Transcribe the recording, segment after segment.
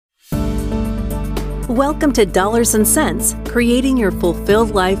Welcome to Dollars and Cents, Creating Your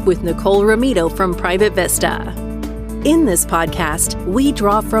Fulfilled Life with Nicole Romito from Private Vista. In this podcast, we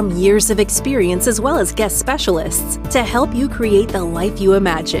draw from years of experience as well as guest specialists to help you create the life you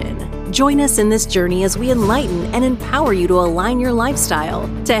imagine. Join us in this journey as we enlighten and empower you to align your lifestyle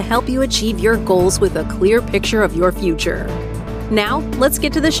to help you achieve your goals with a clear picture of your future. Now, let's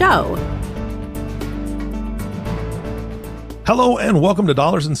get to the show. Hello and welcome to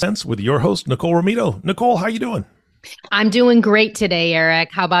Dollars and Cents with your host, Nicole Romito. Nicole, how you doing? I'm doing great today, Eric.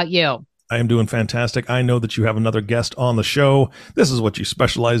 How about you? I am doing fantastic. I know that you have another guest on the show. This is what you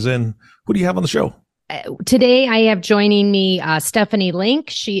specialize in. Who do you have on the show? Today, I have joining me Stephanie Link.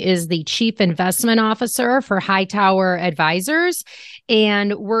 She is the Chief Investment Officer for Hightower Advisors,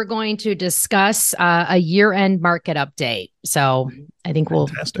 and we're going to discuss a year-end market update. So I think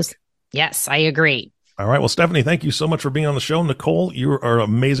Fantastic. Yes, I agree. All right. Well, Stephanie, thank you so much for being on the show. Nicole, you are an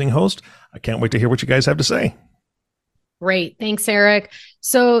amazing host. I can't wait to hear what you guys have to say. Great. Thanks, Eric.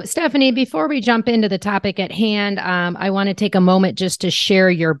 So, Stephanie, before we jump into the topic at hand, I want to take a moment just to share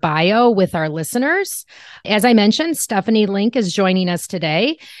your bio with our listeners. As I mentioned, Stephanie Link is joining us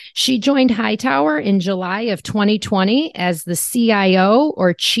today. She joined Hightower in July of 2020 as the CIO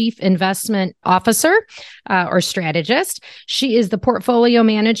or Chief Investment Officer or Strategist. She is the Portfolio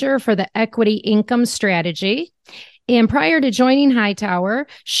Manager for the Equity Income Strategy. And prior to joining Hightower,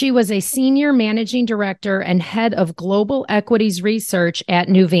 she was a Senior Managing Director and Head of Global Equities Research at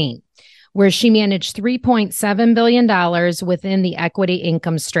Nuveen, where she managed $3.7 billion within the equity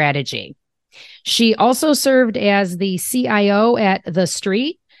income strategy. She also served as the CIO at The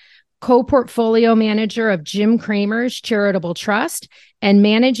Street, co-portfolio manager of Jim Cramer's Charitable Trust, and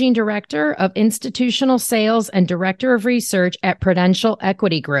Managing Director of Institutional Sales and Director of Research at Prudential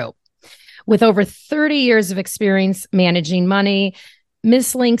Equity Group. With over 30 years of experience managing money,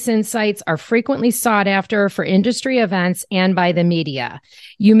 Ms. Link's insights are frequently sought after for industry events and by the media.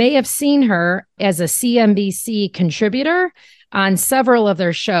 You may have seen her as a CNBC contributor on several of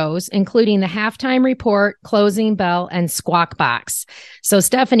their shows, including the Halftime Report, Closing Bell, and Squawk Box. So,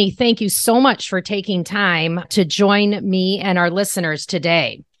 Stephanie, thank you so much for taking time to join me and our listeners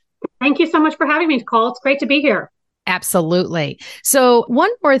today. Thank you so much for having me, Nicole. It's great to be here. Absolutely. So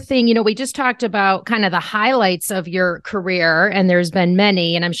one more thing, we just talked about kind of the highlights of your career, and there's been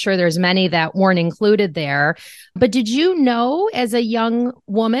many, and I'm sure there's many that weren't included there. But did you know, as a young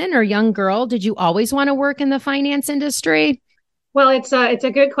woman or young girl, did you always want to work in the finance industry? Well, it's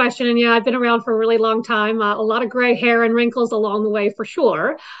a good question. And yeah, I've been around for a really long time, a lot of gray hair and wrinkles along the way for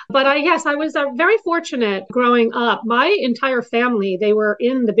sure. But yes, I was very fortunate growing up. My entire family, they were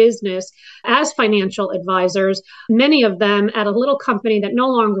in the business as financial advisors, many of them at a little company that no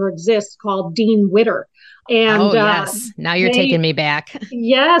longer exists called Dean Witter. And yes, now you're taking me back.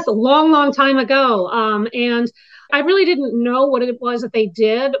 Yes, a long, long time ago. And I really didn't know what it was that they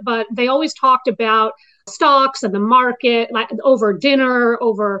did, but they always talked about stocks and the market, like over dinner,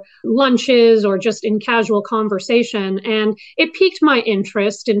 over lunches, or just in casual conversation. And it piqued my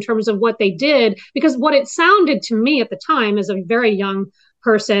interest in terms of what they did, because what it sounded to me at the time as a very young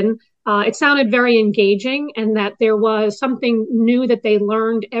person, it sounded very engaging, and that there was something new that they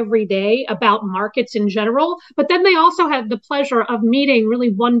learned every day about markets in general. But then they also had the pleasure of meeting really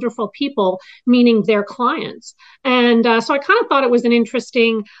wonderful people, meaning their clients. And so I kind of thought it was an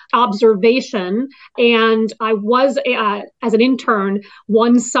interesting observation. And I was, as an intern,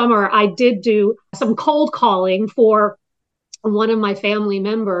 one summer, I did do some cold calling for one of my family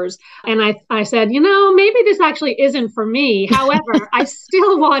members. And I said, maybe this actually isn't for me. However, I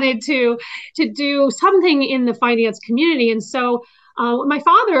still wanted to do something in the finance community. And so my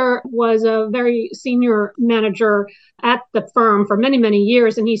father was a very senior manager at the firm for many, many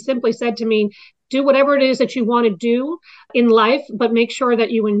years. And he simply said to me, do whatever it is that you want to do in life, but make sure that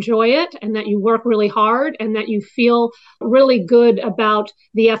you enjoy it and that you work really hard and that you feel really good about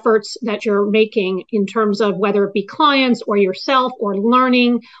the efforts that you're making in terms of whether it be clients or yourself or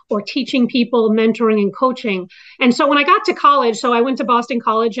learning or teaching people, mentoring and coaching. And so when I got to college, so I went to Boston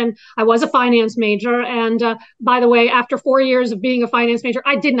College and I was a finance major. And by the way, after 4 years of being a finance major,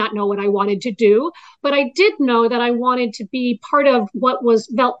 I did not know what I wanted to do, but I did know that I wanted to be part of what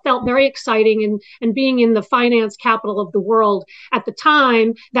was felt very exciting and being in the finance capital of the world at the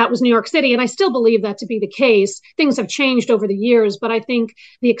time, that was New York City. And I still believe that to be the case. Things have changed over the years, but I think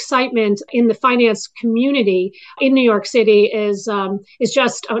the excitement in the finance community in New York City is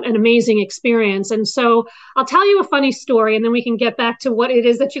just an amazing experience. And so I'll tell you a funny story, and then we can get back to what it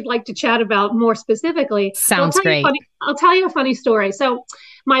is that you'd like to chat about more specifically. Sounds great. I'll tell you a funny story. So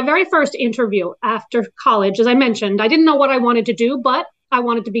my very first interview after college, as I mentioned, I didn't know what I wanted to do, but I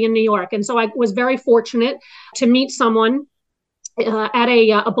wanted to be in New York. And so I was very fortunate to meet someone at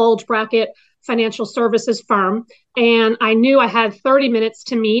a bulge bracket financial services firm. And I knew I had 30 minutes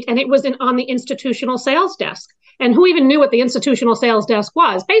to meet, and it was on the institutional sales desk. And who even knew what the institutional sales desk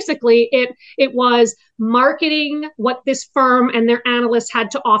was? Basically, it was marketing what this firm and their analysts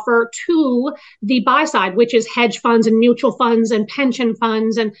had to offer to the buy side, which is hedge funds and mutual funds and pension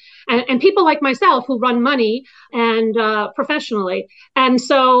funds and people like myself who run money and professionally. And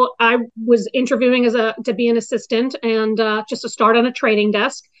so I was interviewing to be an assistant and just to start on a trading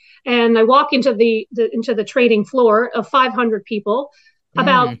desk. And I walk into the trading floor of 500 people.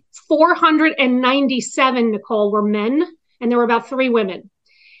 About 497, Nicole, were men, and there were about 3 women.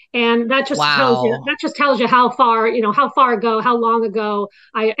 And that just tells you how far ago, how long ago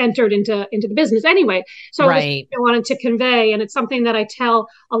I entered into the business anyway. So I wanted to convey, and it's something that I tell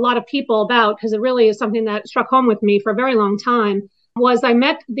a lot of people about because it really is something that struck home with me for a very long time. Was I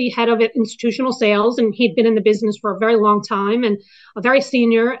met the head of institutional sales, and he'd been in the business for a very long time and a very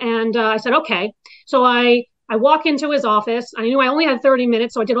senior. And I said, okay. So I walk into his office. I knew I only had 30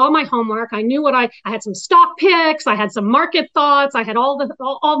 minutes, so I did all my homework. I knew I had some stock picks. I had some market thoughts. I had all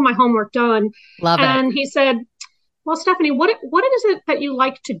of my homework done. Love it. And he said, well, Stephanie, what is it that you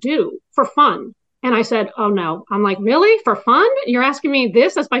like to do for fun? And I said, oh, no. I'm like, really? For fun? You're asking me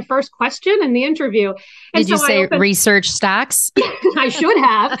this as my first question in the interview. And Did you say research stocks? I should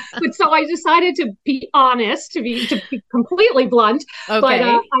have. But so I decided to be honest, to be completely blunt. Okay. But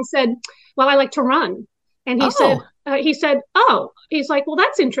I said, well, I like to run. And he said, he's like, well,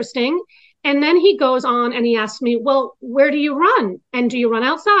 that's interesting. And then he goes on and he asks me, well, where do you run? And do you run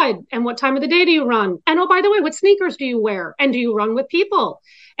outside? And what time of the day do you run? And oh, by the way, what sneakers do you wear? And do you run with people?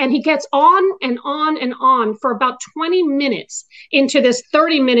 And he gets on and on and on for about 20 minutes into this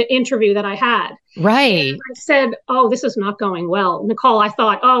 30-minute interview that I had. Right. And I said, oh, this is not going well. Nicole, I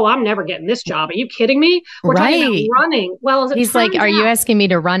thought, oh, I'm never getting this job. Are you kidding me? We're talking about running. Well, he's like, are you asking me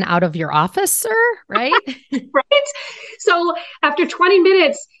to run out of your office, sir? Right. Right. So after 20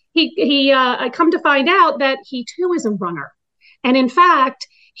 minutes, I come to find out that he too is a runner. And in fact,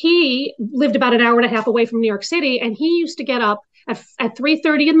 he lived about an hour and a half away from New York City. And he used to get up at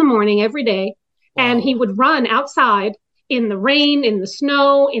 3:30 in the morning every day. Wow. And he would run outside in the rain, in the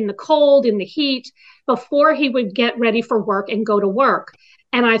snow, in the cold, in the heat, before he would get ready for work and go to work.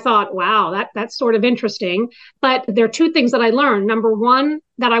 And I thought, wow, that's sort of interesting. But there are 2 things that I learned. Number one,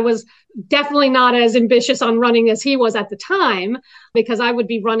 that I was definitely not as ambitious on running as he was at the time, because I would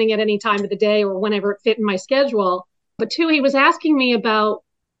be running at any time of the day or whenever it fit in my schedule. But 2, he was asking me about,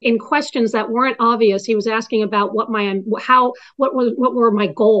 in questions that weren't obvious, he was asking about what were my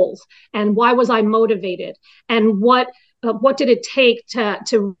goals and why was I motivated and what did it take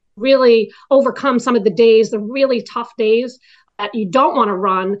to really overcome some of the days, the really tough days that you don't want to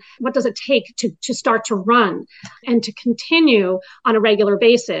run. What does it take to start to run and to continue on a regular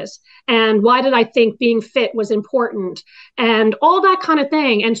basis? And why did I think being fit was important and all that kind of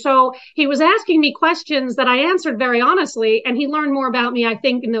thing? And so he was asking me questions that I answered very honestly, and he learned more about me, I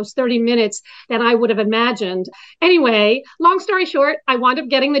think, in those 30 minutes than I would have imagined. Anyway, long story short, I wound up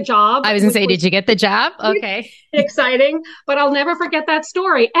getting the job. I was going to say, did you get the job? Okay. Exciting, but I'll never forget that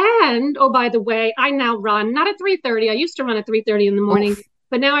story. And, oh, by the way, I now run, not at 3:30. I used to run at 3:30 in the morning. Oof.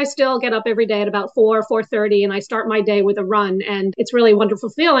 But now I still get up every day at about 4:30, and I start my day with a run. And it's really a wonderful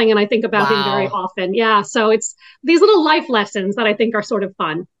feeling. And I think about him very often. Yeah. So it's these little life lessons that I think are sort of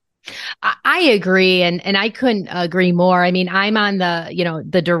fun. I agree. And I couldn't agree more. I mean, I'm on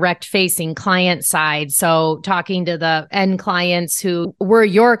the direct facing client side. So talking to the end clients who were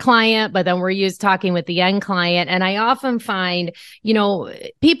your client, but then we're used talking with the end client. And I often find,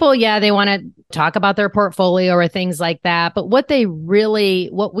 people, they want to talk about their portfolio or things like that. But what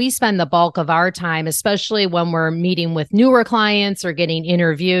we spend the bulk of our time, especially when we're meeting with newer clients or getting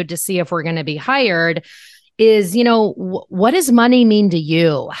interviewed to see if we're going to be hired, is, what does money mean to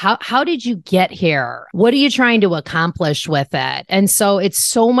you? How did you get here? What are you trying to accomplish with it? And so it's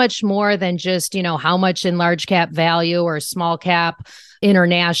so much more than just, how much in large cap value or small cap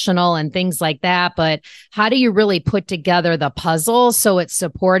international and things like that. But how do you really put together the puzzle so it's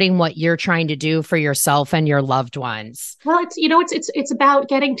supporting what you're trying to do for yourself and your loved ones? Well, it's about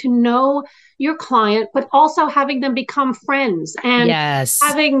getting to know your client, but also having them become friends and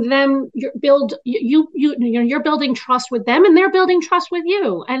having them build you're building trust with them and they're building trust with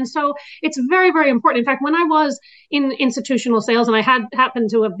you. And so it's very, very important. In fact, when I was in institutional sales and I happened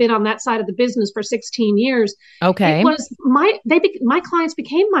to have been on that side of the business for 16 years, it was my clients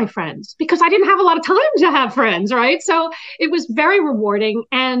became my friends because I didn't have a lot of time to have friends, right? So it was very rewarding.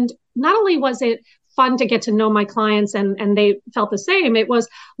 And not only was it fun to get to know my clients, and they felt the same. It was,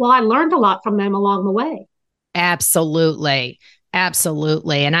 well, I learned a lot from them along the way. Absolutely.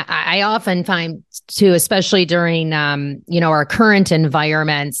 Absolutely. And I often find too, especially during, our current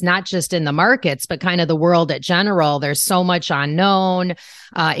environments, not just in the markets, but kind of the world in general, there's so much unknown.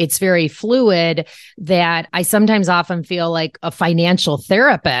 It's very fluid that I sometimes often feel like a financial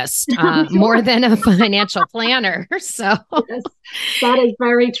therapist more than a financial planner. So yes, that is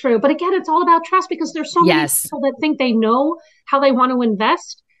very true. But again, it's all about trust, because there's so many people that think they know how they want to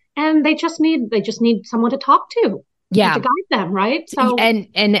invest, and they just need someone to talk to. Yeah. To guide them, right? So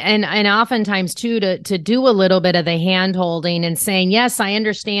and oftentimes too, to do a little bit of the hand holding and saying, yes, I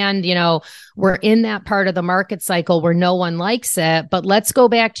understand, we're in that part of the market cycle where no one likes it, but let's go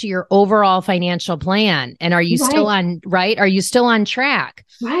back to your overall financial plan. And are you still on, right? Are you still on track?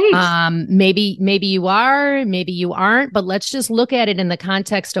 Right. Maybe you are, maybe you aren't, but let's just look at it in the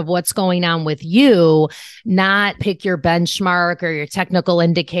context of what's going on with you, not pick your benchmark or your technical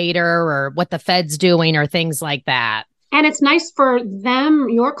indicator or what the Fed's doing or things like that. And it's nice for them,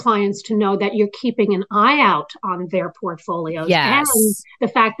 your clients, to know that you're keeping an eye out on their portfolios. Yes. And the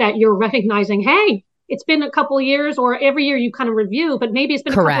fact that you're recognizing, hey, it's been a couple of years, or every year you kind of review, but maybe it's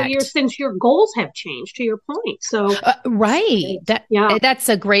been a couple of years since your goals have changed, to your point. So, right. That's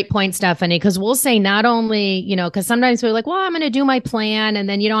a great point, Stephanie, because we'll say not only, because sometimes we're like, well, I'm going to do my plan. And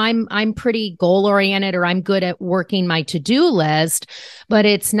then, I'm pretty goal oriented, or I'm good at working my to-do list, but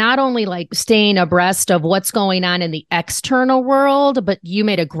it's not only like staying abreast of what's going on in the external world, but you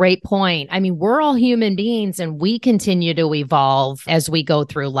made a great point. I mean, we're all human beings and we continue to evolve as we go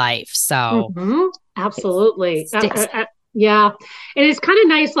through life. So. Mm-hmm. Absolutely. Yeah. And it's kind of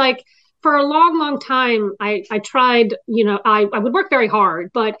nice. Like, for a long, long time, I tried, I would work very hard,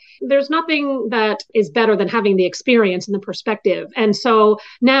 but there's nothing that is better than having the experience and the perspective. And so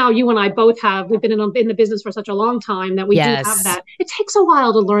now you and I both we've been in the business for such a long time that we do have that. It takes a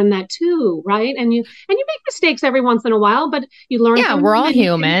while to learn that too, right? And you make mistakes every once in a while, but you learn. Yeah, we're all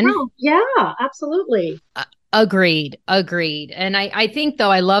human. Yeah, absolutely. Agreed. And I think,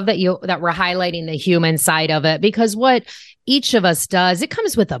 though, I love that we're highlighting the human side of it, because what each of us does, it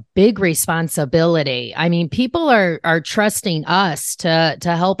comes with a big responsibility. I mean, people are trusting us to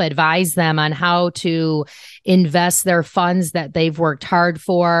help advise them on how to invest their funds that they've worked hard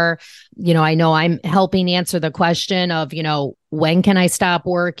for. I know I'm helping answer the question of, when can I stop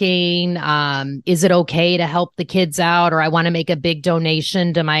working? Is it okay to help the kids out? Or I want to make a big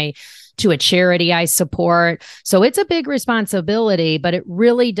donation to a charity I support. So it's a big responsibility, but it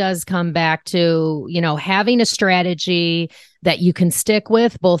really does come back to, having a strategy that you can stick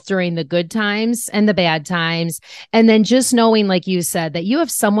with both during the good times and the bad times. And then just knowing, like you said, that you have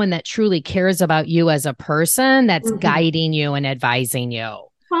someone that truly cares about you as a person that's guiding you and advising you.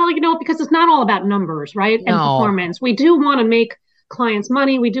 Well, because it's not all about numbers, right? And performance. We do want to make clients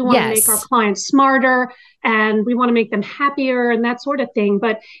money. We do want to make our clients smarter, and we want to make them happier and that sort of thing.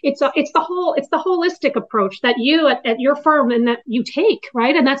 But it's the holistic approach that you at your firm and that you take,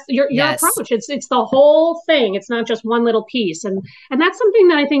 right? And that's your approach. It's the whole thing. It's not just one little piece. And that's something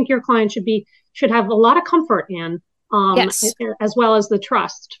that I think your client should have a lot of comfort in. As well as the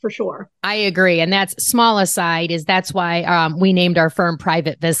trust, for sure. I agree. And that's small aside that's why we named our firm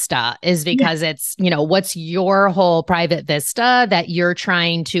Private Vista, is because it's, what's your whole private vista that you're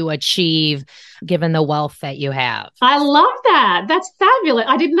trying to achieve given the wealth that you have. I love that. That's fabulous.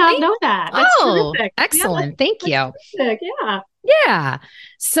 I did not know that. That's terrific. Excellent. Thank you. Terrific. Yeah. Yeah.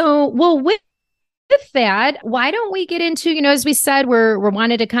 So, with that, why don't we get into, as we said, we're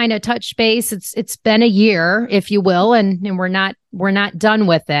wanted to kind of touch base. It's been a year, if you will, and we're not done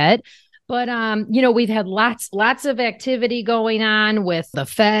with it. But we've had lots of activity going on with the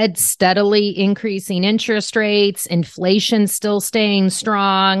Fed steadily increasing interest rates, inflation still staying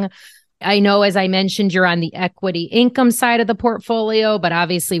strong. I know, as I mentioned, you're on the equity income side of the portfolio, but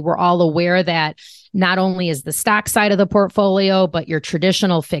obviously we're all aware that not only is the stock side of the portfolio, but your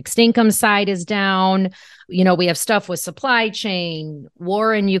traditional fixed income side is down. We have stuff with supply chain,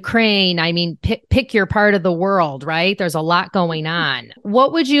 war in Ukraine. I mean, pick your part of the world, right? There's a lot going on.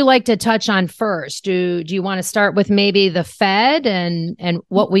 What would you like to touch on first? Do you want to start with maybe the Fed and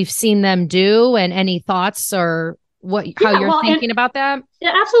what we've seen them do, and any thoughts or how you're thinking about that?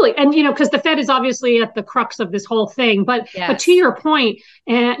 Yeah, absolutely. And, because the Fed is obviously at the crux of this whole thing. But to your point,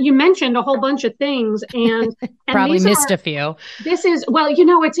 you mentioned a whole bunch of things and probably missed a few. This is,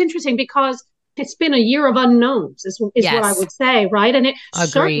 it's interesting because it's been a year of unknowns is what I would say, right? And it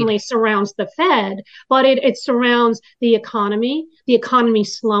certainly surrounds the Fed, but it surrounds the economy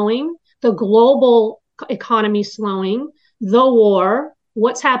slowing, the global economy slowing, the war,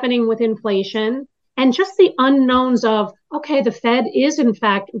 what's happening with inflation, and just the unknowns of, okay, the Fed is in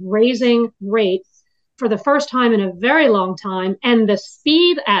fact raising rates for the first time in a very long time, and the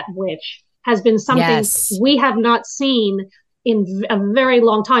speed at which has been something we have not seen in a very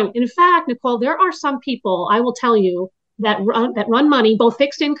long time. In fact, Nicole, there are some people, I will tell you, that run money, both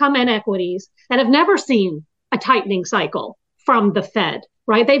fixed income and equities, that have never seen a tightening cycle from the Fed.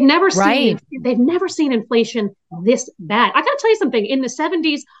 Right? They've never seen inflation this bad. I got to tell you something. In the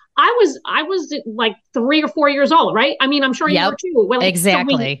 70s, I was like 3 or 4 years old, right? I mean, I'm sure you were too. Well,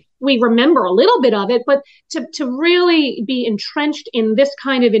 exactly. So we remember a little bit of it, but to really be entrenched in this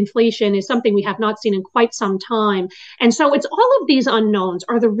kind of inflation is something we have not seen in quite some time. And so it's all of these unknowns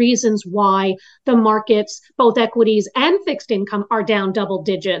are the reasons why the markets, both equities and fixed income, are down double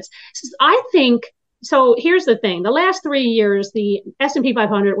digits. I think. So here's the thing. The last 3 years, the S&P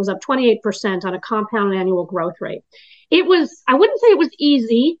 500 was up 28% on a compound annual growth rate. It was, I wouldn't say it was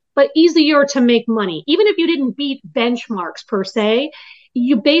easy, but easier to make money. Even if you didn't beat benchmarks per se,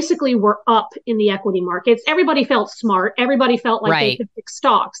 you basically were up in the equity markets. Everybody felt smart. Everybody felt like they could pick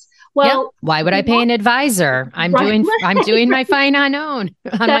stocks. Well, why would I pay an advisor? I'm doing my fine on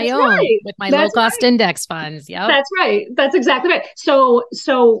my own with my low cost index funds. Yeah, that's right. That's exactly right.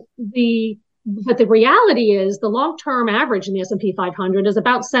 But the reality is the long-term average in the S&P 500 is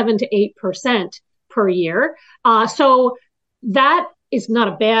about 7 to 8% per year. So that is not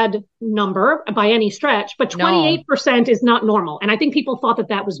a bad number by any stretch, but 28% is not normal. And I think people thought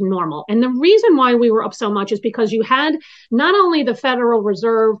that was normal. And the reason why we were up so much is because you had not only the Federal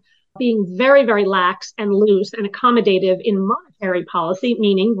Reserve being very, very lax and loose and accommodative in monetary policy,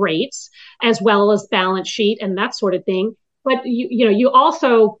 meaning rates, as well as balance sheet and that sort of thing, but you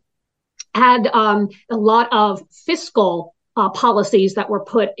also had a lot of fiscal policies that were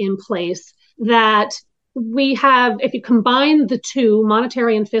put in place that we have. If you combine the two,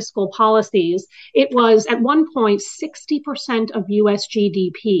 monetary and fiscal policies, it was at one point 60% of US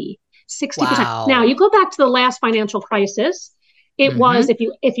GDP. 60%. Wow. Now you go back to the last financial crisis, it was, if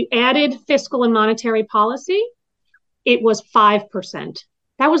you added fiscal and monetary policy, it was 5%.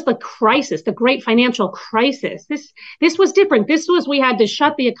 That was the crisis, the great financial crisis. This was different. We had to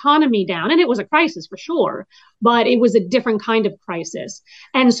shut the economy down, and it was a crisis for sure, but it was a different kind of crisis.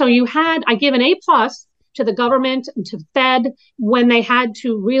 And so I give an A+ to the government and to Fed when they had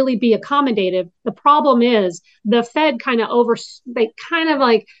to really be accommodative. The problem is the Fed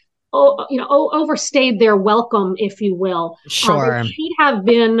overstayed their welcome, if you will. Sure.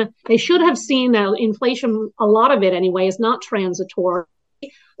 They should have seen that inflation, a lot of it anyway, is not transitory.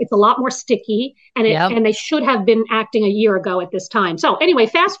 It's a lot more sticky, and they should have been acting a year ago at this time. So anyway,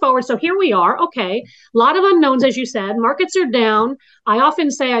 fast forward. So here we are. Okay. A lot of unknowns, as you said. Markets are down. I often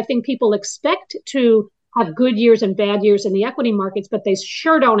say I think people expect to have good years and bad years in the equity markets, but they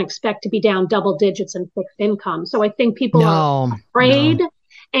sure don't expect to be down double digits in fixed income. So I think people are afraid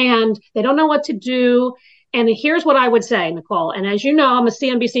and they don't know what to do. And here's what I would say, Nicole. And as you know, I'm a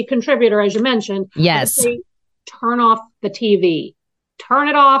CNBC contributor, as you mentioned. Yes. Turn off the TV. Turn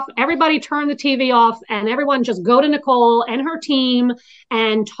it off. Everybody turn the TV off, and everyone just go to Nicole and her team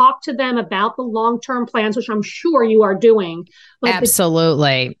and talk to them about the long-term plans, which I'm sure you are doing. But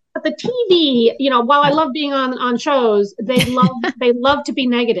absolutely. But the TV, while I love being on shows, they love to be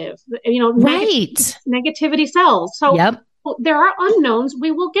negative. Right. Negativity sells. So there are unknowns.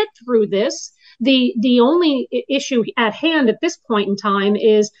 We will get through this. The only issue at hand at this point in time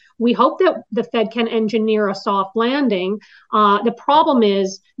is we hope that the Fed can engineer a soft landing. The problem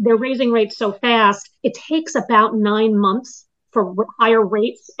is they're raising rates so fast, it takes about 9 months for higher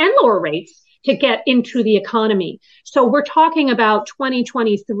rates and lower rates to get into the economy. So we're talking about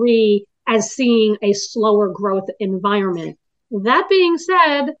 2023 as seeing a slower growth environment. That being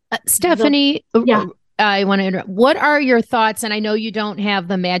said, Stephanie, I want to interrupt. What are your thoughts? And I know you don't have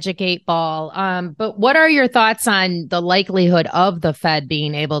the magic 8 ball, but what are your thoughts on the likelihood of the Fed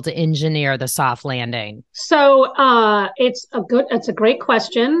being able to engineer the soft landing? So it's a great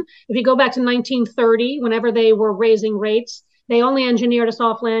question. If you go back to 1930, whenever they were raising rates, they only engineered a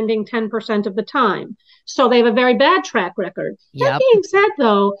soft landing 10% of the time. So they have a very bad track record. That being said,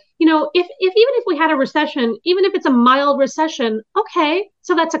 though, if even if we had a recession, even if it's a mild recession, okay,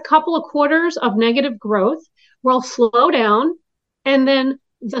 so that's a couple of quarters of negative growth. We'll slow down, and then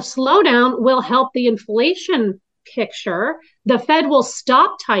the slowdown will help the inflation picture. The Fed will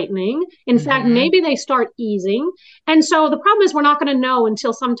stop tightening. In fact, maybe they start easing. And so the problem is we're not going to know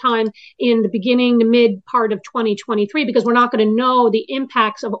until sometime in the beginning, the mid part of 2023, because we're not going to know the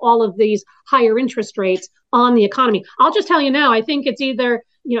impacts of all of these higher interest rates on the economy. I'll just tell you now, I think it's either,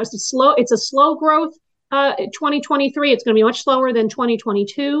 it's a slow growth 2023. It's going to be much slower than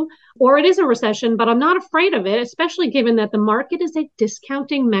 2022, or it is a recession, but I'm not afraid of it, especially given that the market is a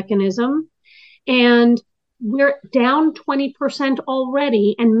discounting mechanism and we're down 20%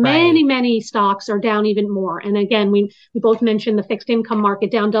 already, and many stocks are down even more. And again, we both mentioned the fixed income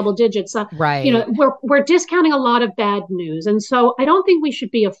market down double digits. We're discounting a lot of bad news, and so I don't think we should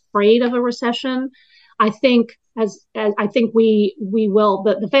be afraid of a recession. I think I think we will.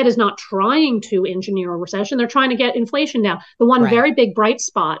 The Fed is not trying to engineer a recession; they're trying to get inflation down. The one very big bright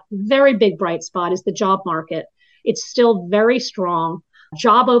spot is the job market. It's still very strong.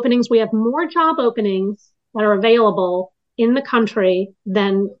 Job openings. We have more job openings that are available in the country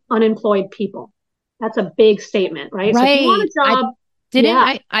than unemployed people. That's a big statement, right? So if you want a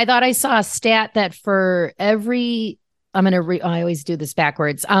job, I thought I saw a stat that for every, I always do this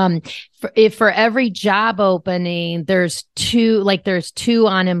backwards. For every job opening, there's two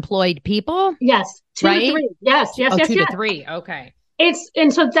unemployed people. Yes. 2 to 3. Yes. 2 to 3. Okay.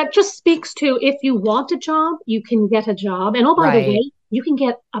 And so that just speaks to, if you want a job, you can get a job. And by the way, you can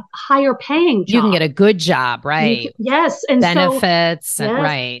get a higher paying job. You can get a good job, right? Yes. And benefits,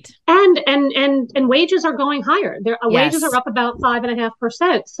 right. And wages are going higher. Wages are up about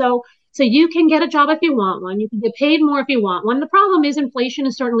 5.5%. So you can get a job if you want one. You can get paid more if you want one. The problem is inflation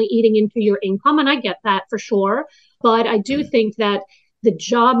is certainly eating into your income, and I get that for sure. But I do think that the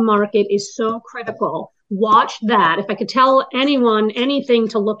job market is so critical. Watch that. If I could tell anyone anything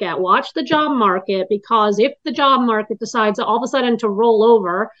to look at, watch the job market, because if the job market decides all of a sudden to roll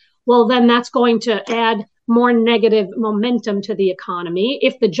over, well, then that's going to add more negative momentum to the economy.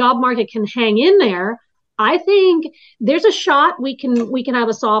 If the job market can hang in there, I think there's a shot we can have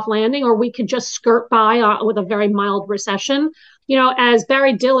a soft landing, or we could just skirt by with a very mild recession. As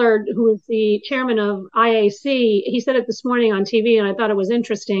Barry Dillard, who is the chairman of IAC, he said it this morning on TV, and I thought it was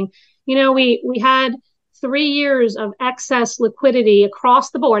interesting. We had 3 years of excess liquidity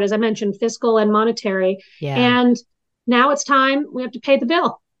across the board, as I mentioned, fiscal and monetary. Yeah. And now it's time we have to pay the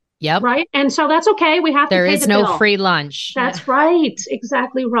bill. Yep. Right. And so that's okay. We have to pay the bill. There is no free lunch. That's right.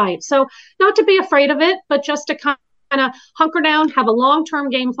 Exactly right. So not to be afraid of it, but just to kind of hunker down, have a long-term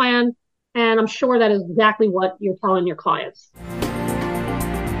game plan. And I'm sure that is exactly what you're telling your clients.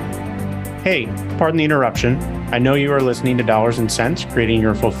 Hey, pardon the interruption. I know you are listening to Dollars and Cents, Creating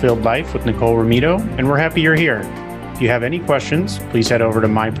Your Fulfilled Life with Nicole Romito, and we're happy you're here. If you have any questions, please head over to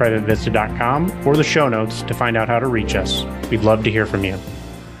myprivatevista.com or the show notes to find out how to reach us. We'd love to hear from you.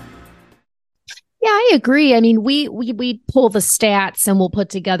 Yeah, I agree. I mean, we pull the stats and we'll put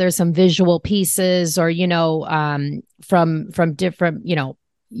together some visual pieces, or, from different,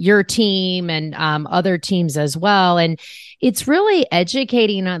 your team and other teams as well. And it's really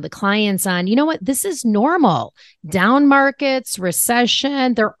educating on the clients on, this is normal. Down markets,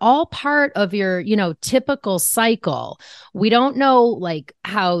 recession, they're all part of your, typical cycle. We don't know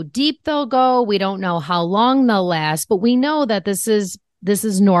how deep they'll go. We don't know how long they'll last, but we know that this is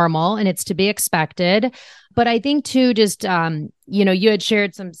normal and it's to be expected. But I think too, just, you had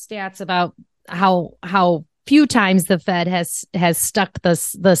shared some stats about how few times the Fed has stuck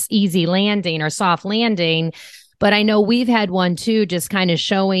this easy landing or soft landing. But I know we've had one too, just kind of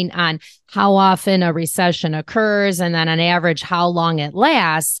showing on how often a recession occurs and then on average, how long it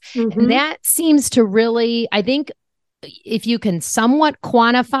lasts. Mm-hmm. And that seems to really, I think, if you can somewhat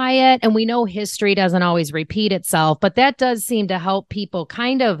quantify it, and we know history doesn't always repeat itself, but that does seem to help people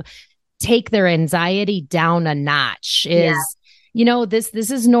kind of take their anxiety down a notch.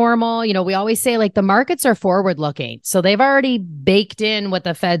 This is normal. We always say the markets are forward looking. So they've already baked in what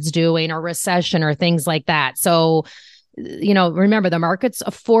the Fed's doing or recession or things like that. So, remember, the market's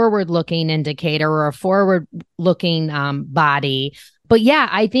a forward looking indicator or a forward looking body. But yeah,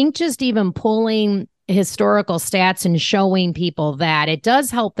 I think just even pulling historical stats and showing people that it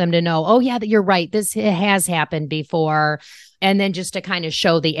does help them to know, oh yeah, that you're right. This has happened before. And then just to kind of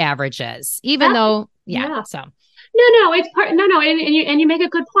show the averages, even though, so. No, it's part. No, and you make a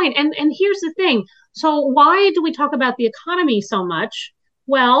good point. And here's the thing. So why do we talk about the economy so much?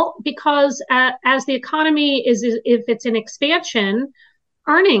 Well, because as the economy if it's in expansion,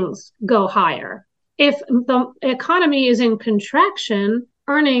 earnings go higher. If the economy is in contraction,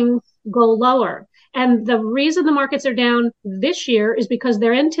 earnings go lower. And the reason the markets are down this year is because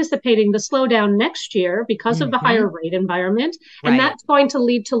they're anticipating the slowdown next year because of the higher rate environment. And that's going to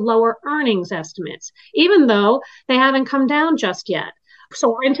lead to lower earnings estimates, even though they haven't come down just yet. So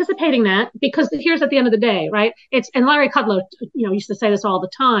we're anticipating that, because here's at the end of the day, right? And Larry Kudlow, used to say this all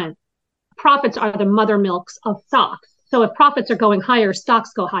the time. Profits are the mother milks of stocks. So if profits are going higher,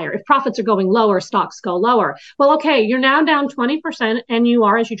 stocks go higher. If profits are going lower, stocks go lower. Well, okay, you're now down 20%, and you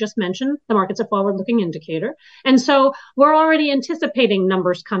are, as you just mentioned, the market's a forward-looking indicator. And so we're already anticipating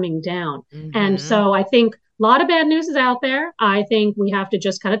numbers coming down. And so I think a lot of bad news is out there. I think we have to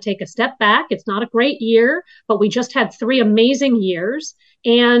just kind of take a step back. It's not a great year, but we just had 3 amazing years.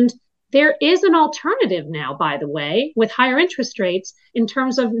 And there is an alternative now, by the way, with higher interest rates in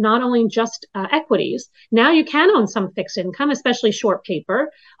terms of not only just equities. Now you can own some fixed income, especially short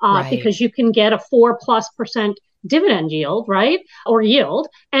paper, because you can get a 4+% dividend yield, right? Or yield.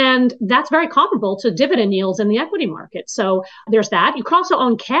 And that's very comparable to dividend yields in the equity market. So there's that. You can also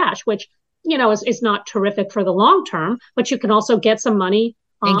own cash, which, is not terrific for the long term, but you can also get some money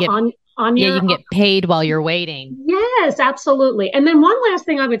on your, you can get paid while you're waiting. Yes, absolutely. And then one last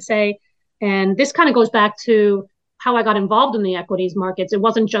thing I would say, and this kind of goes back to how I got involved in the equities markets. It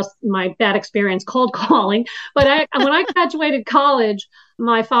wasn't just my bad experience cold calling, but when I graduated college,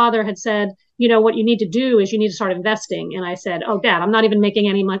 my father had said, what you need to do is you need to start investing. And I said, oh, Dad, I'm not even making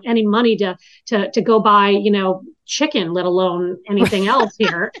any money to go buy, chicken, let alone anything else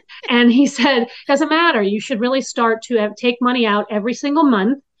here. And he said, doesn't matter. You should really start to take money out every single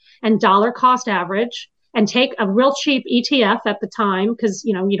month and dollar cost average, and take a real cheap ETF at the time, because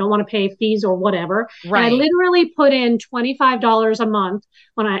you don't want to pay fees or whatever. Right. And I literally put in $25 a month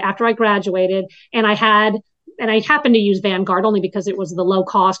after I graduated, and I happened to use Vanguard only because it was the low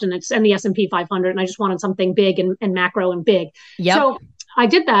cost and the S&P 500, and I just wanted something big and macro and big. Yep. So I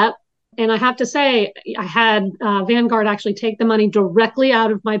did that. And I have to say, I had Vanguard actually take the money directly out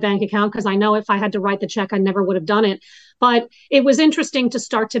of my bank account, because I know if I had to write the check, I never would have done it. But it was interesting to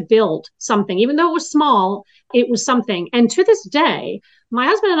start to build something. Even though it was small, it was something. And to this day, my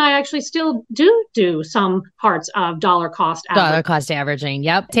husband and I actually still do some parts of dollar cost averaging. Dollar cost averaging.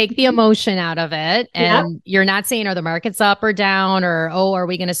 Yep. Take the emotion out of it. And You're not saying, are the markets up or down, or, are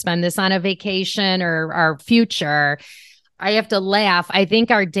we going to spend this on a vacation or our future? I have to laugh. I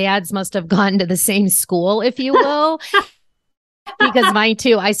think our dads must have gone to the same school, if you will, because mine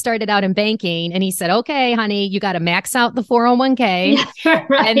too. I started out in banking, and he said, okay, honey, you got to max out the 401k. Yeah,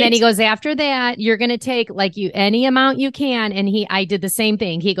 right. And then he goes, after that, you're going to take any amount you can. And I did the same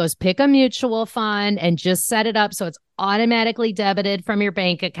thing. He goes, pick a mutual fund and just set it up so it's automatically debited from your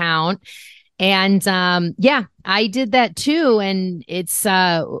bank account. And I did that too. And it's,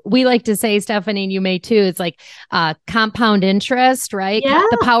 we like to say, Stephanie, and you may too, it's like compound interest, right? Yeah.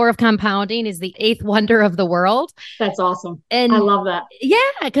 The power of compounding is the 8th wonder of the world. That's awesome. And I love that. Yeah,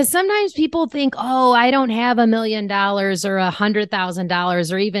 because sometimes people think, I don't have $1 million or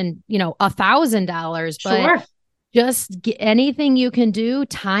 $100,000 or even, $1,000. But sure. Just anything you can do.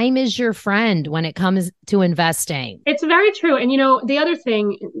 Time is your friend when it comes to investing. It's very true. And, the other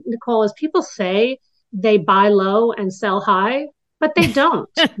thing, Nicole, is people say they buy low and sell high, but they don't.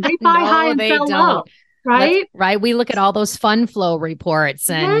 They buy high and sell low. Right? Right. We look at all those fund flow reports,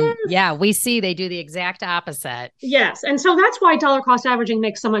 and we see they do the exact opposite. Yes. And so that's why dollar cost averaging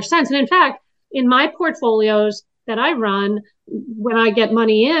makes so much sense. And in fact, in my portfolios that I run, when I get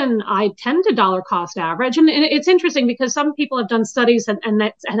money in, I tend to dollar cost average. And it's interesting because some people have done studies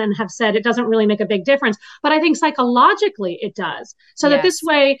and have said it doesn't really make a big difference. But I think psychologically it does. So that this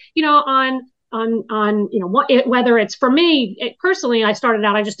way, whether it's for me personally, I started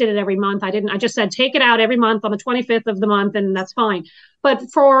out, I just did it every month. I just said, take it out every month on the 25th of the month, and that's fine. But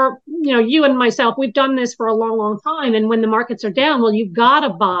for, you and myself, we've done this for a long, long time. And when the markets are down, well, you've got to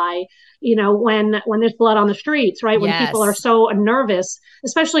buy, when there's blood on the streets, right? When people are so nervous,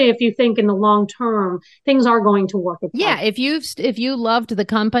 especially if you think in the long term, things are going to work. Yeah. If you loved the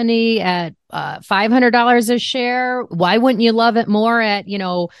company at $500 a share, why wouldn't you love it more at,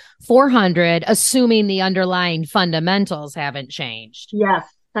 $400, assuming the underlying fundamentals haven't changed? Yes.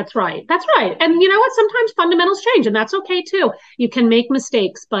 That's right. That's right. And you know what? Sometimes fundamentals change, and that's okay too. You can make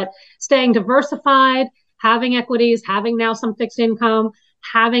mistakes, but staying diversified, having equities, having now some fixed income,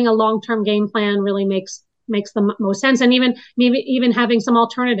 having a long-term game plan really makes the most sense. And even having some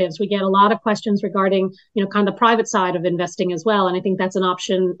alternatives. We get a lot of questions regarding, kind of the private side of investing as well. And I think that's an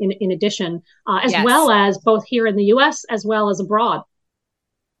option in addition, as well as both here in the US as well as abroad.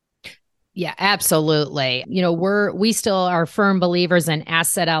 Yeah, absolutely. We still are firm believers in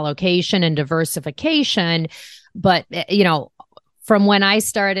asset allocation and diversification, but from when I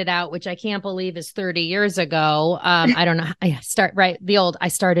started out, which I can't believe is 30 years ago. I don't know. I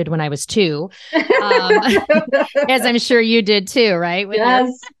started when I was 2, as I'm sure you did too, right? With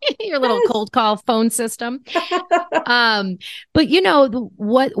your little cold call phone system. But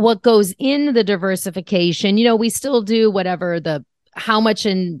what goes in the diversification, we still do whatever the how much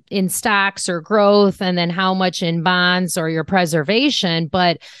in stocks or growth, and then how much in bonds or your preservation.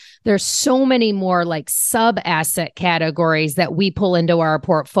 But there's so many more like sub asset categories that we pull into our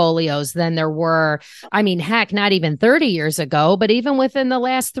portfolios than there were. I mean, heck, not even 30 years ago, but even within the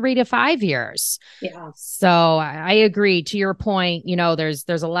last 3 to 5 years. Yeah. So I agree to your point.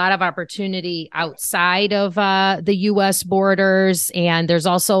 There's a lot of opportunity outside of the U.S. borders, and there's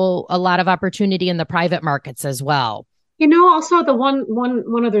also a lot of opportunity in the private markets as well. Also the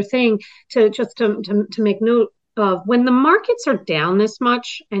one other thing to make note of, when the markets are down this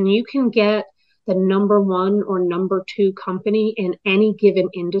much and you can get the number 1 or number 2 company in any given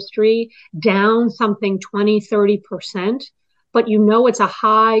industry down something 20-30%, but it's a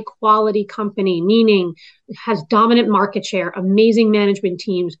high quality company, meaning it has dominant market share, amazing management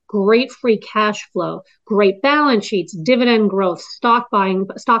teams, great free cash flow, great balance sheets, dividend growth, stock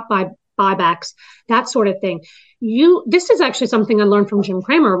buybacks, that sort of thing. This is actually something I learned from Jim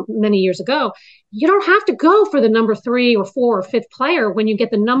Cramer many years ago. You don't have to go for the number 3 or 4 or 5th player when you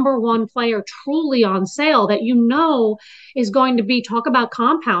get the number 1 player truly on sale that is going to be, talk about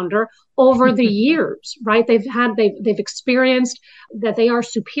compounder over the years, right? They've experienced that they are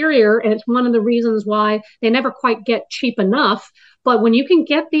superior, and it's one of the reasons why they never quite get cheap enough. But when you can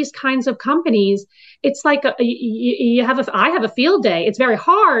get these kinds of companies, it's like I have a field day. It's very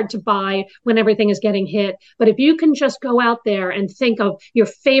hard to buy when everything is getting hit. But if you can just go out there and think of your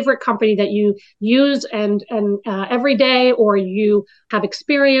favorite company that you use and every day, or you have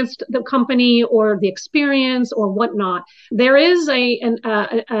experienced the company or the experience or whatnot, there is a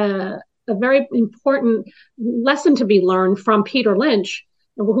very important lesson to be learned from Peter Lynch,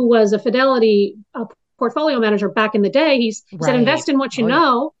 who was a Fidelity portfolio manager back in the day. He said, invest in what you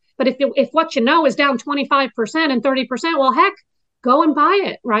know. But if what you know is down 25% and 30%, well, heck, go and buy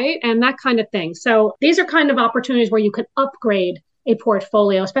it, right? And that kind of thing. So these are kind of opportunities where you could upgrade a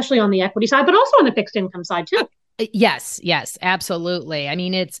portfolio, especially on the equity side, but also on the fixed income side too. Yes, absolutely. I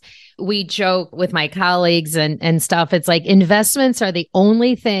mean, we joke with my colleagues and stuff. It's like investments are the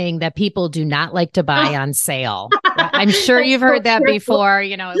only thing that people do not like to buy on sale. I'm sure you've heard that before.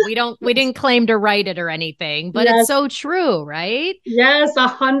 We didn't claim to write it or anything, but It's so true, right? Yes,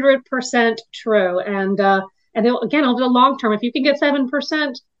 100% true. And again, over the long term, if you can get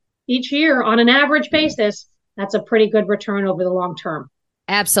 7% each year on an average basis, that's a pretty good return over the long term.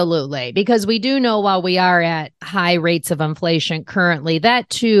 Absolutely. Because we do know, while we are at high rates of inflation currently, that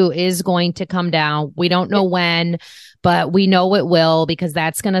too is going to come down. We don't know when, but we know it will, because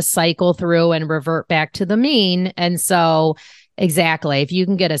that's going to cycle through and revert back to the mean. And so exactly, if you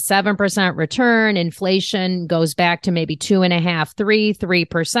can get a 7% return, inflation goes back to maybe 2.5%,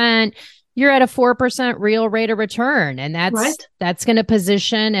 3%, you're at a 4% real rate of return. And that's going to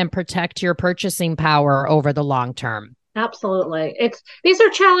position and protect your purchasing power over the long term. Absolutely. These are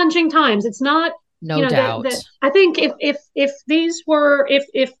challenging times. It's not, no doubt. I think if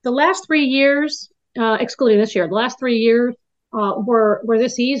the last 3 years, excluding this year, the last 3 years were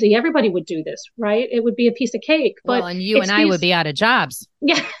this easy, everybody would do this, right? It would be a piece of cake. But and you and I would be out of jobs.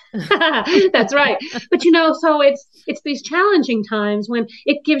 Yeah, that's right. But so it's these challenging times when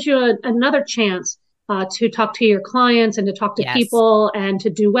it gives you another chance to talk to your clients and to talk to people and to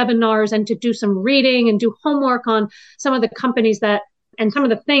do webinars and to do some reading and do homework on some of the companies and some of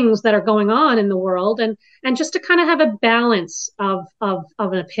the things that are going on in the world, and just to kind of have a balance of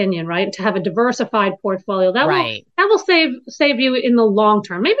an opinion, right? To have a diversified portfolio that will save you in the long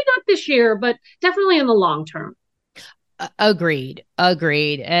term. Maybe not this year, but definitely in the long term. Agreed.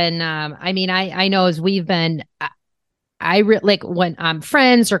 And I mean, I know as we've been. Like when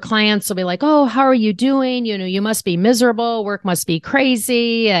friends or clients will be like, "Oh, how are you doing? You must be miserable. Work must be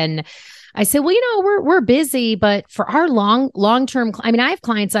crazy." And I say, "Well, we're busy, but for our long-term, I mean, I have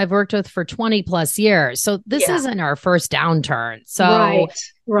clients I've worked with for 20 plus years. So this isn't our first downturn." So,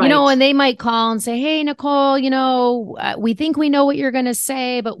 right. And they might call and say, "Hey, Nicole, we think we know what you're going to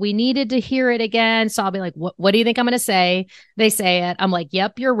say, but we needed to hear it again." So I'll be like, what do you think I'm going to say? They say it. I'm like,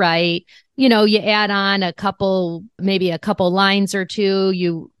 "Yep, you're right." You add on maybe a couple lines or two,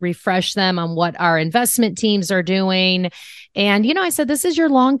 you refresh them on what our investment teams are doing. And, I said, this is your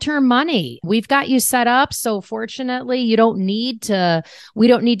long-term money. We've got you set up. So fortunately, we don't need to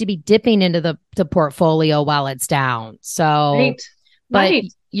be dipping into the portfolio while it's down. So, but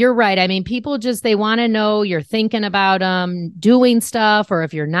you're right. I mean, people they want to know you're thinking about doing stuff, or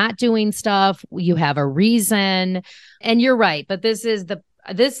if you're not doing stuff, you have a reason. And you're right. But this is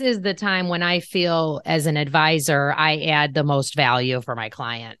this is the time when I feel as an advisor, I add the most value for my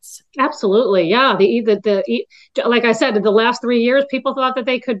clients. Absolutely. Yeah. Like I said, in the last 3 years, people thought that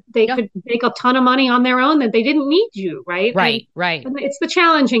they could make a ton of money on their own, that they didn't need you. Right. Right. And it's the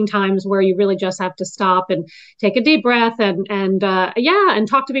challenging times where you really just have to stop and take a deep breath and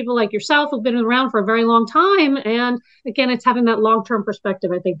talk to people like yourself who've been around for a very long time. And again, it's having that long-term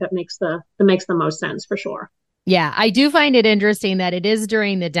perspective. I think that makes the most sense for sure. Yeah, I do find it interesting that it is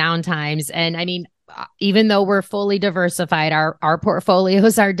during the downtimes. And I mean, even though we're fully diversified, our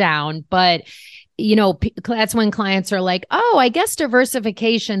portfolios are down, but that's when clients are like, oh, I guess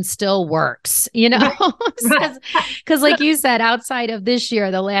diversification still works, because like you said, outside of this year,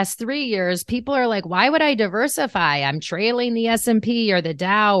 the last 3 years, people are like, why would I diversify? I'm trailing the S&P or the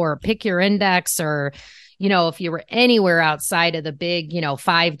Dow, or pick your index, or, if you were anywhere outside of the big,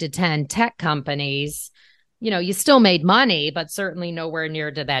 5 to 10 tech companies, you still made money, but certainly nowhere near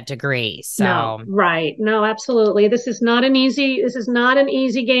to that degree. So, no, right. No, absolutely. This is not an easy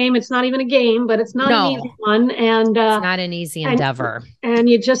game. It's not even a game, but it's not an easy one. And it's not an easy endeavor. And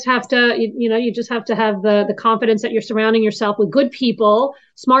you just have to, you just have to have the confidence that you're surrounding yourself with good people,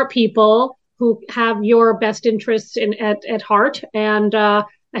 smart people who have your best interests at heart, and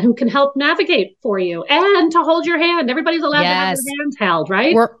who can help navigate for you and to hold your hand. Everybody's allowed to have their hands held,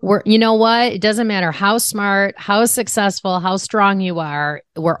 right? We're you know what? It doesn't matter how smart, how successful, how strong you are.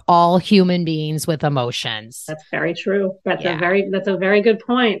 We're all human beings with emotions. That's very true. That's a very good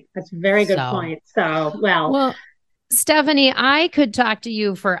point. That's a very good point. So, well, Stephanie, I could talk to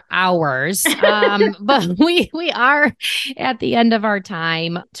you for hours, but we are at the end of our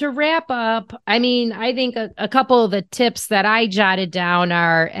time. To wrap up, I mean, I think a couple of the tips that I jotted down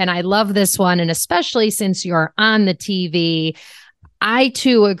are, and I love this one, and especially since you're on the TV, I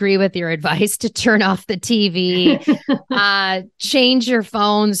too agree with your advice to turn off the TV, change your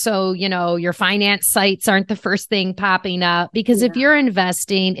phone so, your finance sites aren't the first thing popping up, because if you're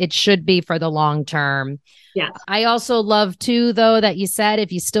investing, it should be for the long term. Yeah. I also love too, though, that you said,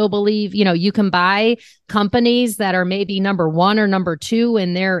 if you still believe, you can buy companies that are maybe number 1 or number 2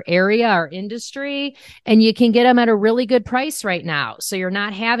 in their area or industry, and you can get them at a really good price right now. So you're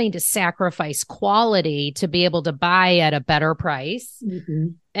not having to sacrifice quality to be able to buy at a better price. Mm-hmm.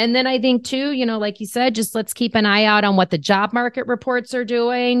 And then I think too, like you said, just let's keep an eye out on what the job market reports are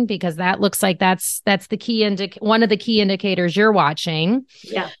doing, because that looks like that's the key one of the key indicators you're watching.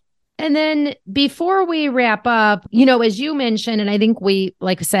 Yeah. And then before we wrap up, as you mentioned, and I think we,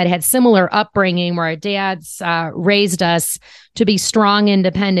 like I said, had similar upbringing where our dads raised us to be strong,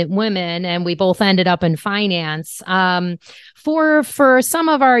 independent women, and we both ended up in finance. For some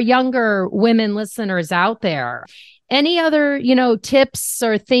of our younger women listeners out there, any other, tips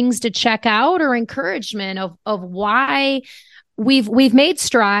or things to check out or encouragement of why we've made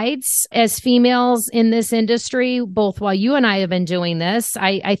strides as females in this industry, both while you and I have been doing this.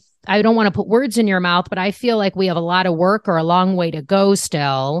 I don't want to put words in your mouth, but I feel like we have a lot of work or a long way to go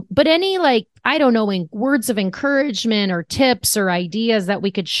still. But any words of encouragement or tips or ideas that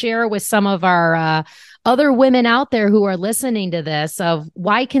we could share with some of our other women out there who are listening to this, of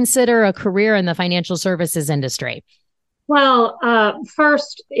why consider a career in the financial services industry? Well,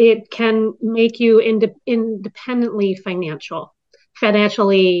 first, it can make you independently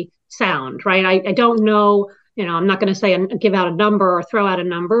financially sound, right? I don't know. I'm not going to say give out a number or throw out a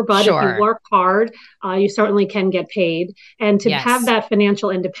number, but if you work hard, you certainly can get paid. And to have that financial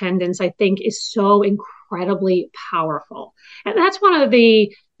independence, I think, is so incredibly powerful. And that's one of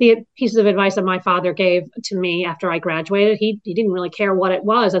the pieces of advice that my father gave to me after I graduated. He didn't really care what it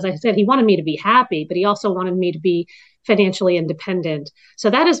was. As I said, he wanted me to be happy, but he also wanted me to be financially independent. So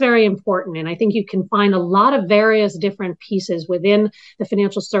that is very important. And I think you can find a lot of various different pieces within the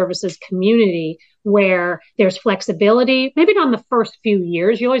financial services community where there's flexibility, maybe not in the first few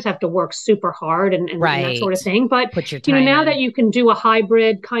years. You always have to work super hard and that sort of thing. But put your time now in. that you can do a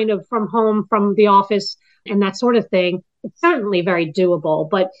hybrid kind of from home, from the office and that sort of thing, it's certainly very doable.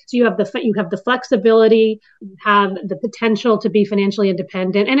 But so you have the flexibility, you have the potential to be financially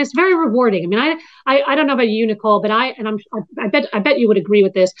independent, and it's very rewarding. I mean, I don't know about you, Nicole, but I bet you would agree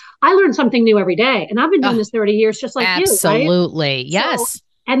with this. I learn something new every day, and I've been doing this 30 years, just like absolutely. you. Absolutely, yes. So,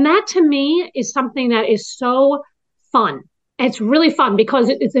 and that to me is something that is so fun. It's really fun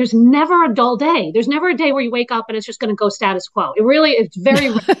because there's never a dull day. There's never a day where you wake up and it's just going to go status quo. It's very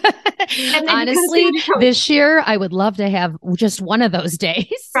honestly, this year I would love to have just one of those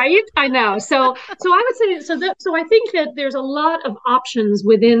days. Right? I know. So I would say so I think that there's a lot of options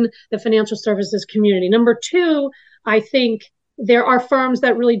within the financial services community. Number two, I think there are firms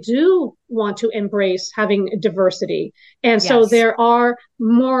that really do want to embrace having diversity. And so there are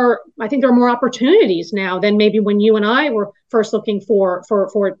more, I think there are more opportunities now than maybe when you and I were first looking for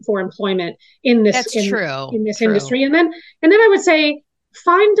employment in this, in this industry. And then I would say,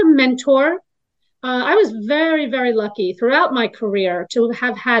 find a mentor. I was very, very lucky throughout my career to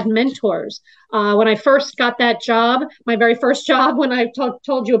have had mentors. When I first got that job, my very first job, when I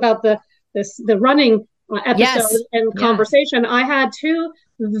told you about the running episode and conversation, I had two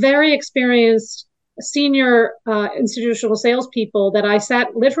very experienced senior institutional salespeople that I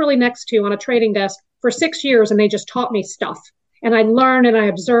sat literally next to on a trading desk for 6 years, and they just taught me stuff. And I learned and I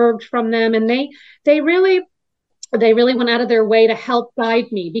observed from them, and they really went out of their way to help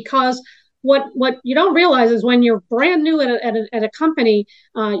guide me, because what you don't realize is when you're brand new at a company,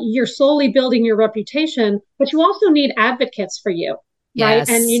 you're slowly building your reputation, but you also need advocates for you. Right.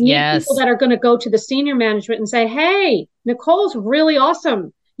 And you need people that are going to go to the senior management and say, hey, Nicole's really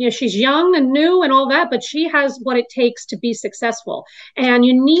awesome. You know, she's young and new and all that, but she has what it takes to be successful. And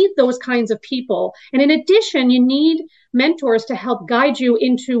you need those kinds of people. And in addition, you need mentors to help guide you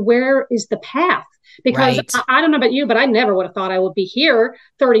into where is the path. Because I don't know about you, but I never would have thought I would be here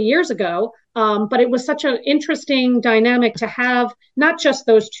 30 years ago. But it was such an interesting dynamic to have not just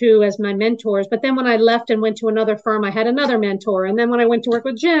those two as my mentors, but then when I left and went to another firm, I had another mentor. And then when I went to work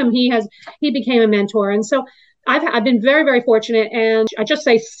with Jim, he became a mentor. And so I've been very, very fortunate. And I just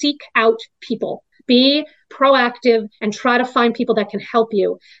say, seek out people, be proactive, and try to find people that can help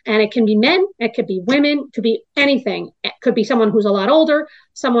you. And it can be men, it could be women, it could be anything. It could be someone who's a lot older,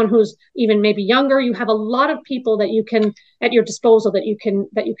 someone who's even maybe younger. You have a lot of people that you can at your disposal that you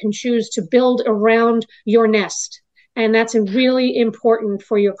can choose to build around your nest. And that's really important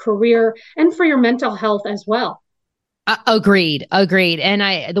for your career and for your mental health as well. Agreed.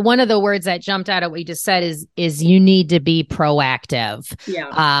 And one of the words that jumped out at what you just said is you need to be proactive. Yeah.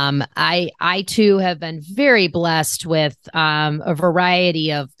 I too have been very blessed with a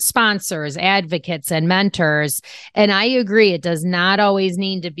variety of sponsors, advocates, and mentors. And I agree, it does not always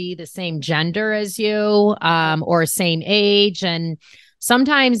need to be the same gender as you, or same age. And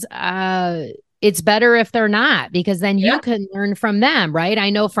sometimes it's better if they're not, because then you can learn from them, right?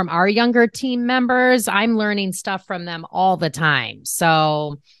 I know from our younger team members, I'm learning stuff from them all the time.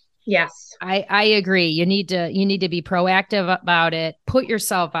 So yes, I agree. You need to be proactive about it, put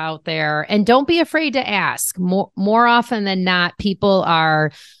yourself out there, and don't be afraid to ask. More often than not, people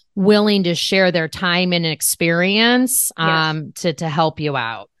are willing to share their time and experience to help you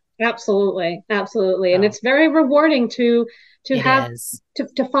out. Absolutely. And it's very rewarding to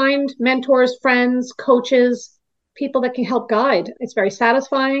find mentors, friends, coaches, people that can help guide. It's very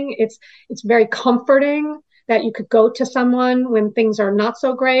satisfying. It's very comforting that you could go to someone when things are not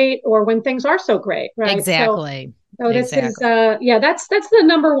so great or when things are so great. Right. Exactly. So this is, that's the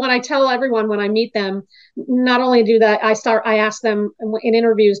number one I tell everyone when I meet them. Not only do that, I ask them in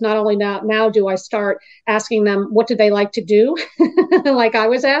interviews, not only now do I start asking them, what do they like to do? Like I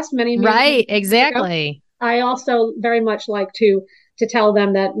was asked many exactly. ago. I also very much like to tell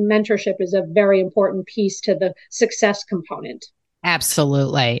them that mentorship is a very important piece to the success component.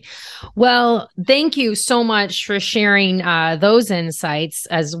 Absolutely. Well, thank you so much for sharing those insights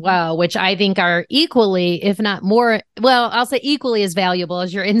as well, which I think are equally, if not more, well, I'll say equally as valuable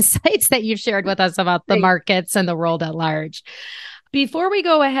as your insights that you've shared with us about the markets and the world at large. Before we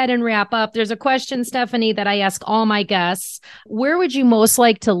go ahead and wrap up, there's a question, Stephanie, that I ask all my guests. Where would you most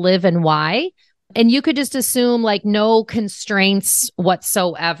like to live and why? And you could just assume like no constraints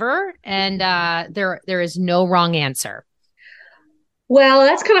whatsoever. And there is no wrong answer. Well,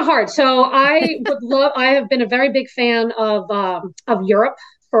 that's kind of hard. So I have been a very big fan of Europe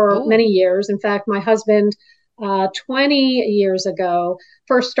for many years. In fact, my husband, 20 years ago,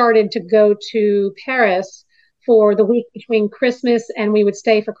 first started to go to Paris for the week between Christmas, and we would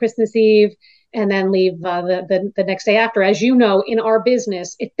stay for Christmas Eve and then leave the next day after. As you know, in our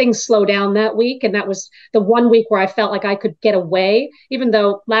business, things slow down that week. And that was the one week where I felt like I could get away, even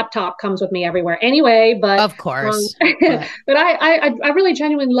though laptop comes with me everywhere anyway. But of course, but I really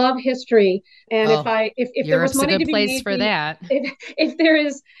genuinely love history. And if there was money to be made for that, if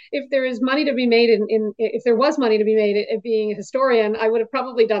there is money to be made if there was money to be made at being a historian, I would have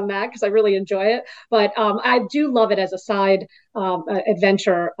probably done that because I really enjoy it. But I do love it as a side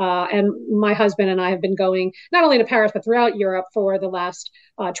adventure. And my husband and I have been going not only to Paris, but throughout Europe for the last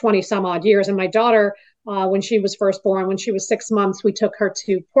 20 some odd years. And my daughter, when she was first born, when she was 6 months, we took her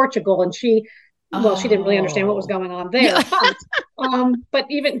to Portugal, and she well, she didn't really understand what was going on there. But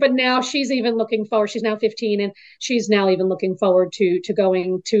now she's even looking forward. She's now 15, and she's now even looking forward to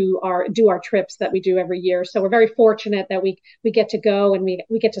going to our trips that we do every year. So we're very fortunate that we get to go, and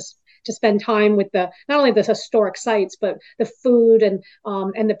we get to spend time with not only the historic sites, but the food and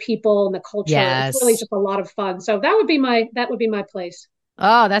the people and the culture. Yes. It's really just a lot of fun. So that would be my place.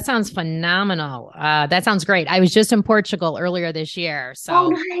 Oh, that sounds phenomenal. That sounds great. I was just in Portugal earlier this year. So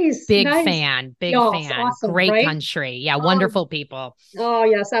nice. Big nice. fan. Awesome, Great right? country. Yeah. Wonderful people. Oh,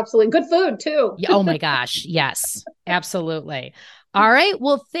 yes, absolutely. Good food too. Oh my gosh. Yes, absolutely. All right.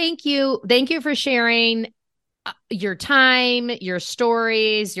 Well, thank you. Thank you for sharing your time, your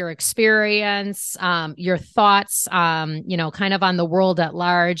stories, your experience, your thoughts, kind of on the world at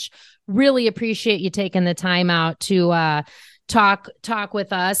large. Really appreciate you taking the time out to, talk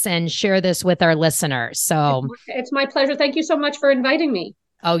with us and share this with our listeners. So it's my pleasure. Thank you so much for inviting me.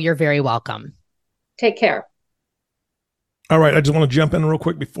 Oh, you're very welcome. Take care. All right. I just want to jump in real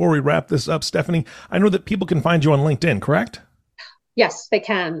quick before we wrap this up. Stephanie, I know that people can find you on LinkedIn, correct? Yes, they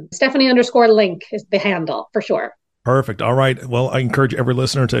can. Stephanie_Link is the handle for sure. Perfect. All right. Well, I encourage every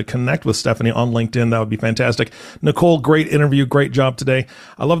listener to connect with Stephanie on LinkedIn. That would be fantastic. Nicole, great interview. Great job today.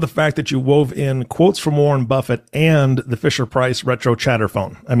 I love the fact that you wove in quotes from Warren Buffett and the Fisher-Price retro chatter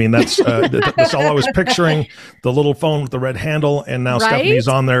phone. I mean, that's all I was picturing, the little phone with the red handle. And now Stephanie's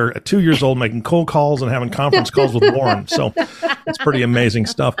on there at 2 years old, making cold calls and having conference calls with Warren. So it's pretty amazing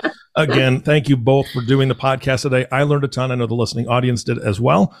stuff. Again, thank you both for doing the podcast today. I learned a ton. I know the listening audience did as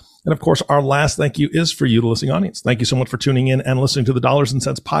well. And of course, our last thank you is for you, the listening audience. Thank you so much for tuning in and listening to the Dollars and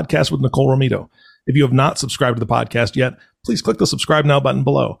Cents podcast with Nicole Romito. If you have not subscribed to the podcast yet, please click the subscribe now button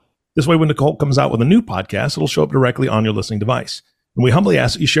below. This way, when Nicole comes out with a new podcast, it'll show up directly on your listening device. And we humbly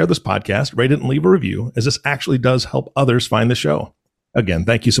ask that you share this podcast, rate it, and leave a review, as this actually does help others find the show. Again,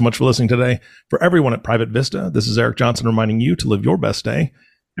 thank you so much for listening today. For everyone at Private Vista, this is Eric Johnson reminding you to live your best day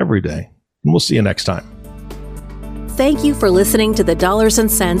every day. And we'll see you next time. Thank you for listening to the Dollars and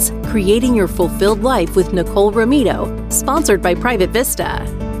Cents Creating Your Fulfilled Life with Nicole Romito, sponsored by Private Vista.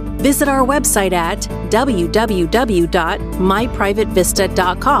 Visit our website at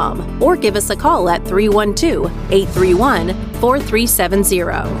www.myprivatevista.com or give us a call at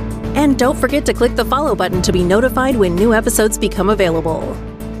 312-831-4370. And don't forget to click the follow button to be notified when new episodes become available.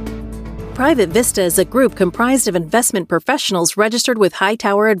 Private Vista is a group comprised of investment professionals registered with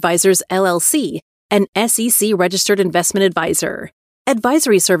Hightower Advisors, LLC, an SEC-registered investment advisor.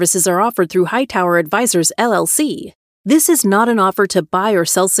 Advisory services are offered through Hightower Advisors, LLC. This is not an offer to buy or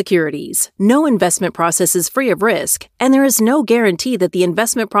sell securities. No investment process is free of risk, and there is no guarantee that the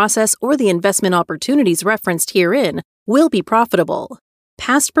investment process or the investment opportunities referenced herein will be profitable.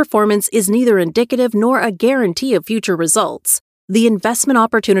 Past performance is neither indicative nor a guarantee of future results. The investment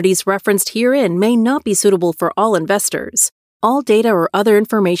opportunities referenced herein may not be suitable for all investors. All data or other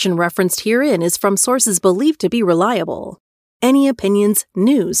information referenced herein is from sources believed to be reliable. Any opinions,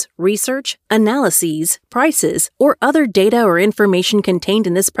 news, research, analyses, prices, or other data or information contained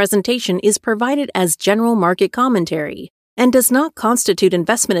in this presentation is provided as general market commentary and does not constitute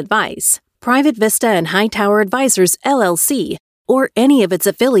investment advice. Private Vista and Hightower Advisors, LLC, or any of its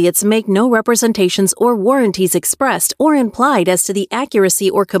affiliates make no representations or warranties expressed or implied as to the accuracy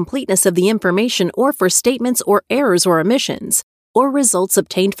or completeness of the information or for statements or errors or omissions, or results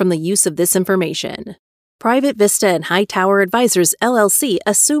obtained from the use of this information. Private Vista and Hightower Advisors, LLC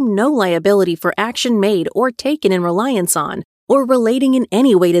assume no liability for action made or taken in reliance on or relating in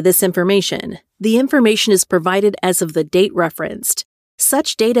any way to this information. The information is provided as of the date referenced.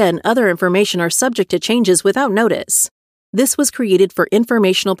 Such data and other information are subject to changes without notice. This was created for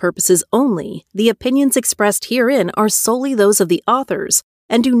informational purposes only. The opinions expressed herein are solely those of the authors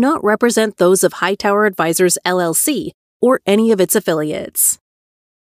and do not represent those of Hightower Advisors, LLC, or any of its affiliates.